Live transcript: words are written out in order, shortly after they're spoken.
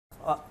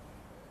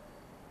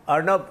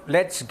Arnab,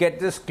 let's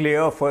get this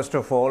clear first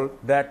of all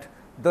that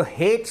the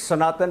Hate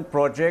Sanatan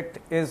project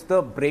is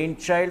the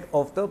brainchild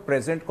of the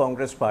present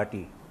Congress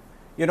party.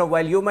 You know,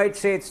 while you might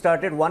say it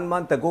started 1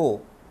 month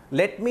ago,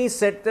 let me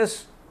set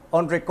this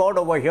on record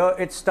over here.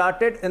 It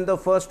started in the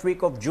first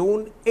week of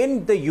June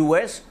in the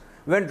US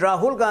when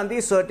Rahul Gandhi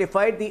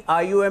certified the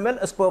IUML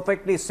as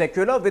perfectly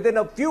secular. Within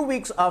a few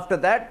weeks after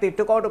that, they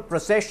took out a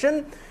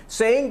procession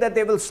saying that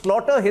they will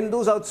slaughter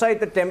Hindus outside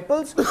the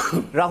temples.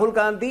 Rahul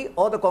Gandhi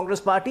or the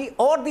Congress party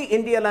or the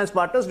India Alliance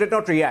partners did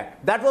not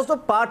react. That was the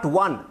part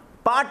one.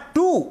 Part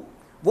two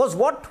was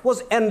what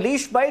was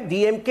unleashed by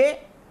DMK,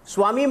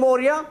 Swami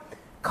Moria,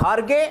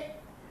 Kharge,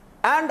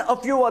 and a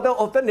few other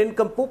of the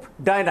nincompoop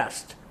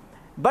dynasty.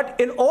 But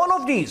in all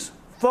of these,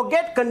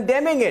 forget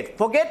condemning it,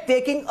 forget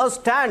taking a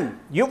stand.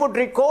 You would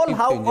recall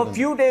how a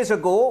few days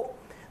ago,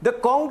 the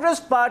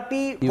Congress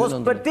party was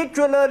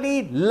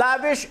particularly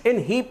lavish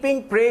in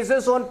heaping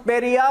praises on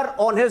Periyar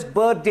on his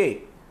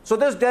birthday. So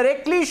this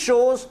directly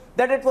shows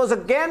that it was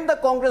again the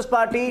Congress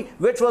party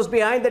which was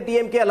behind the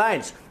DMK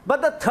alliance.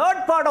 But the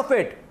third part of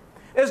it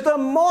is the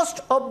most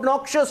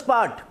obnoxious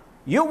part.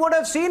 You would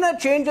have seen a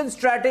change in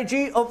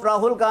strategy of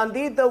Rahul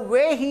Gandhi, the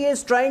way he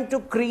is trying to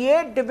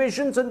create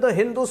divisions in the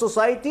Hindu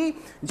society.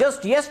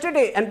 Just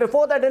yesterday and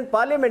before that in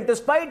Parliament,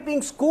 despite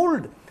being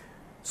schooled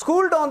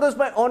on this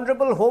by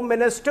Honorable Home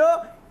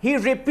Minister, he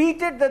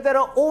repeated that there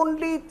are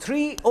only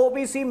 3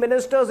 OBC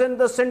ministers in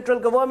the central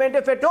government,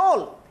 if at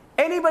all.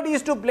 Anybody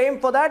is to blame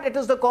for that. It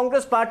is the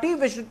Congress party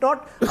which did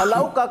not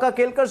allow Kaka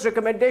Kelkar's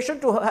recommendation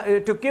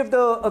to give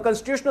the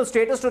constitutional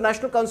status to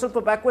National Council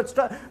for Backward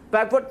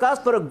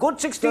Caste for a good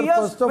 60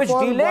 years, which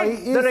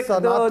delayed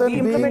the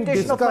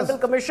implementation of Mandal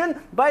Commission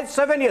by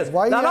 7 years.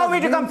 Allow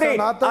me to complete.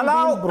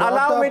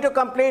 Allow me to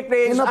complete,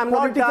 please. I'm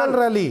not done.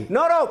 Rally.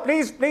 No,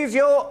 please,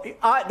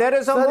 there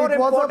is a more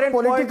important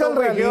point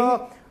over here.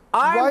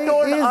 Why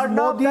is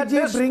Modi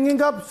ji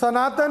bringing up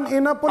Sanatan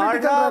in a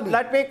political rally?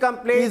 Let me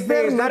complete. Is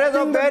there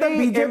nothing that the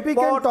BJP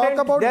can talk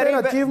about their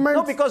achievements?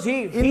 No, because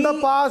in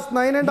the past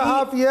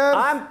 9.5 years,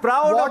 I'm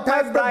proud of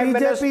my Prime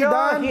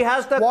Minister. He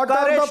has the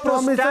courage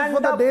to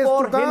stand up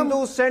for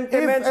Hindu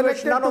sentiments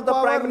which none of the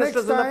Prime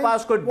Ministers in the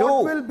past could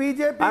do.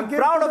 I'm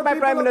proud of my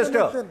Prime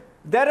Minister.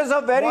 There is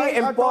a very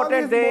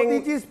important thing.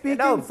 Modi ji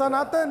speaking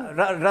Sanatan?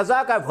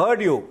 Razak, I've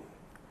heard you.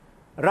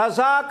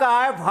 Razak,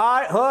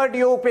 I've heard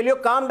you. Will you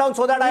calm down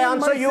so that I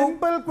answer you?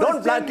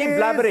 Don't keep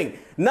blabbering.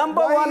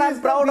 Number one,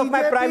 I'm proud of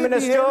my Prime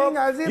Minister.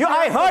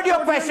 I heard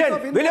your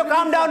question. Will you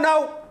calm down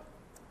now?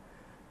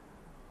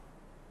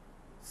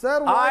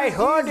 Sir, I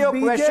heard your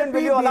question.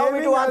 Will you allow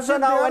me to answer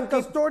now and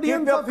keep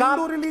your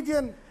calm?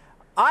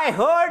 I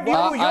heard you.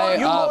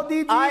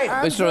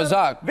 Mr.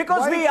 Razak.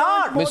 Because we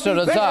are. Mr.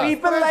 Razak.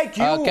 People like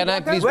you. Can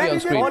I please be on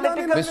screen?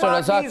 Mr.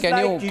 Razak, can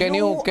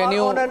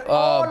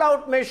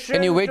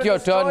you wait your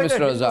turn,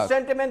 Mr. Razak?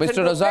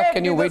 Mr. Razak,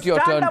 can you wait your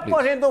turn, please? Stand up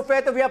for Hindu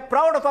faith. We are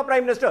proud of our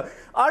Prime Minister.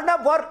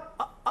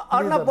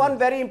 Arnab, one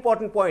very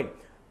important point.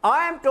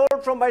 I am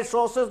told from my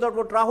sources that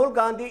what Rahul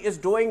Gandhi is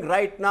doing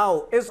right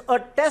now is a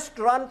test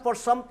run for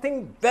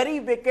something very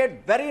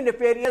wicked, very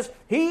nefarious.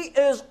 He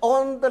is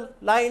on the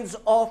lines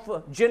of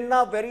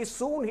Jinnah very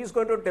soon. He's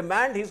going to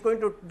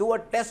do a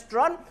test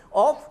run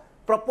of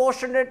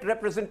proportionate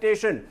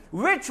representation,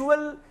 which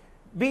will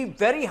be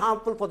very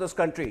harmful for this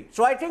country.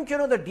 So I think,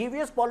 the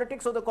devious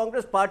politics of the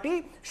Congress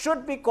party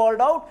should be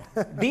called out.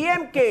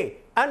 DMK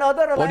and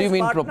other alliance What do you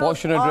mean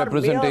proportionate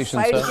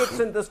representation,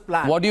 sir? In this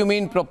plan. What do you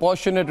mean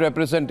proportionate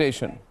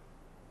representation?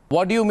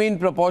 What do you mean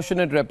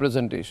proportionate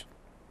representation?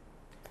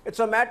 It's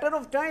a matter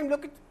of time.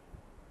 Look at...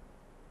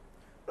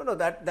 No,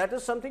 that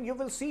is something you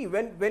will see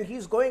when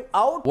he's going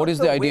out what of is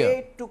the idea?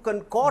 way to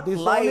concoct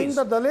lies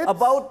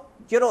about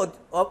the...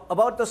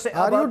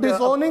 Are you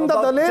disowning the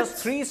Dalits? Just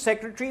 3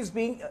 secretaries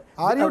being...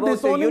 Are you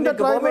disowning the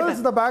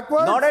tribals, the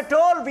backwards? Not at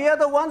all. We are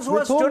the ones who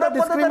have stood up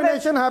for the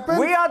Dalits.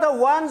 We are the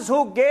ones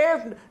who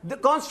gave the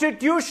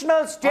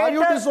constitutional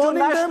status to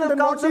National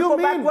Council for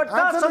Backward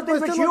Caste, something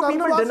which you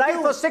people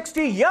denied for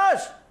 60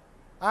 years.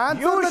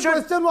 Answer the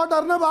question what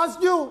Arnab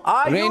asked you.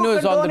 Renu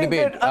is on the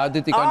debate.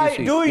 Aditi,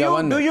 do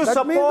you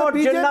support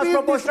Jinnah's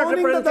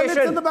proportionate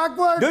representation?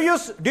 Do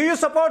you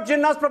support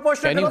Jinnah's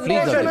proportionate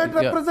representation?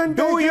 Can you please,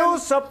 Do you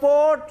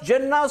support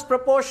Jinnah's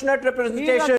proportionate representation?